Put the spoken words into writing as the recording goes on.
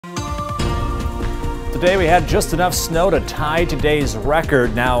today we had just enough snow to tie today's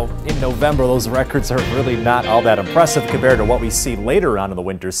record. Now, in November, those records are really not all that impressive compared to what we see later on in the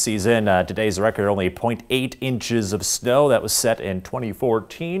winter season. Today's record only 0.8 inches of snow. That was set in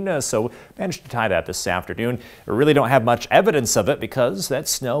 2014, so managed to tie that this afternoon. We really don't have much evidence of it because that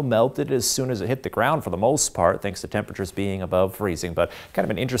snow melted as soon as it hit the ground for the most part, thanks to temperatures being above freezing. But kind of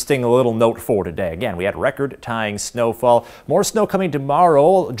an interesting little note for today. Again, we had record-tying snowfall. More snow coming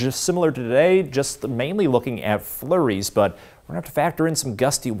tomorrow, just similar to today, just mainly looking at flurries, but we're going to have to factor in some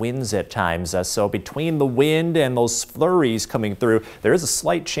gusty winds at times. So between the wind and those flurries coming through, there is a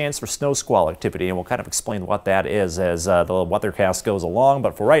slight chance for snow squall activity, and we'll kind of explain what that is as the weathercast goes along.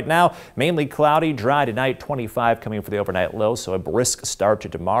 But for right now, mainly cloudy, dry tonight, 25 coming for the overnight low, so a brisk start to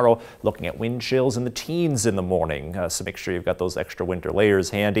tomorrow. Looking at wind chills in the teens in the morning, so make sure you've got those extra winter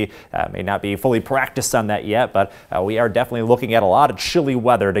layers handy. May not be fully practiced on that yet, but we are definitely looking at a lot of chilly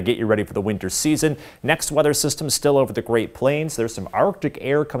weather to get you ready for the winter season. Next weather system still over the Great Plains. There's some Arctic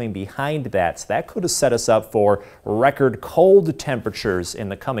air coming behind that, so that could have set us up for record cold temperatures in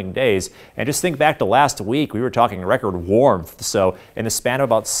the coming days. And just think back to last week, we were talking record warmth. So in the span of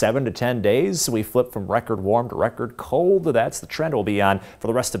about 7 to 10 days, we flipped from record warm to record cold. That's the trend we'll be on for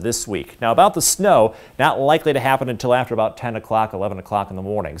the rest of this week. Now about the snow, not likely to happen until after about 10 o'clock, 11 o'clock in the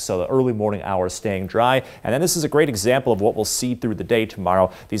morning. So the early morning hours staying dry. And then this is a great example of what we'll see through the day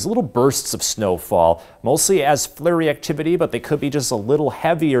tomorrow. These little bursts of snowfall, mostly as flurry activity, but they could be just a little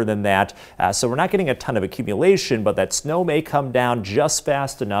heavier than that. So we're not getting a ton of accumulation, but that snow may come down just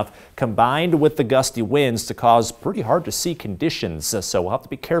fast enough combined with the gusty winds to cause pretty hard to see conditions. So we'll have to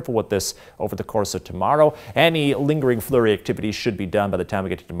be careful with this over the course of tomorrow. Any lingering flurry activity should be done by the time we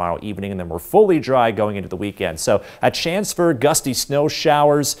get to tomorrow evening, and then we're fully dry going into the weekend. So a chance for gusty snow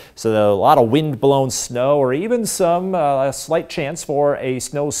showers, so a lot of wind-blown snow, or even some a slight chance for a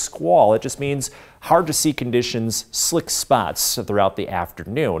snow squall. It just means hard to see conditions, slick spots throughout the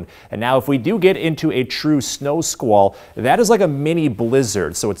afternoon. And now if we do get into a true snow squall, that is like a mini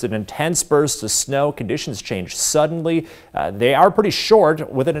blizzard. So it's an intense burst of snow. Conditions change suddenly. They are pretty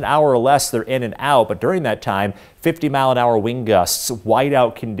short. Within an hour or less, they're in and out. But during that time, 50-mile-an-hour wind gusts,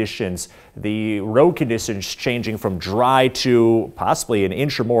 whiteout conditions, the road conditions changing from dry to possibly an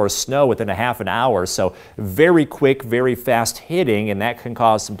inch or more of snow within a half an hour. So very quick, very fast hitting, and that can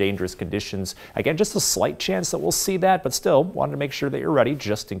cause some dangerous conditions. Again, just a slight chance that we'll see that, but still wanted to make sure that you're ready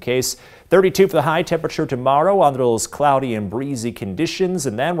just in case. 32 for the high temperature tomorrow under those cloudy and breezy conditions,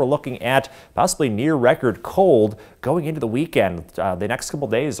 and then we're looking at possibly near record cold going into the weekend. The next couple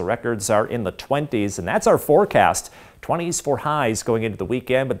days, the records are in the 20s, and that's our forecast. 20s for highs going into the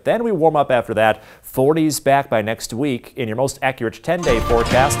weekend, but then we warm up after that. 40s back by next week. In your most accurate 10-day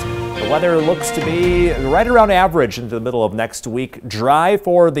forecast, the weather looks to be right around average into the middle of next week. Dry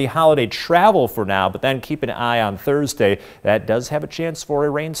for the holiday travel for now, but then keep an eye on Thursday. That does have a chance for a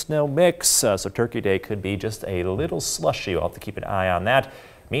rain-snow mix, so Turkey Day could be just a little slushy. We'll have to keep an eye on that.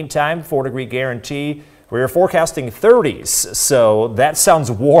 Meantime, 4-degree guarantee. We're forecasting 30s, so that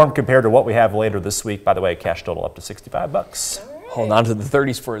sounds warm compared to what we have later this week. By the way, cash total up to $65. Holding on to the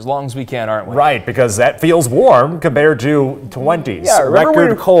 30s for as long as we can, aren't we? Right, because that feels warm compared to 20s. Yeah,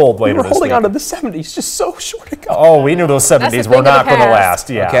 record cold later this week. We were holding on to the 70s just so short ago. Oh, we knew those 70s were not going to last.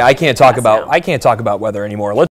 Yeah. Okay, I can't talk about weather anymore.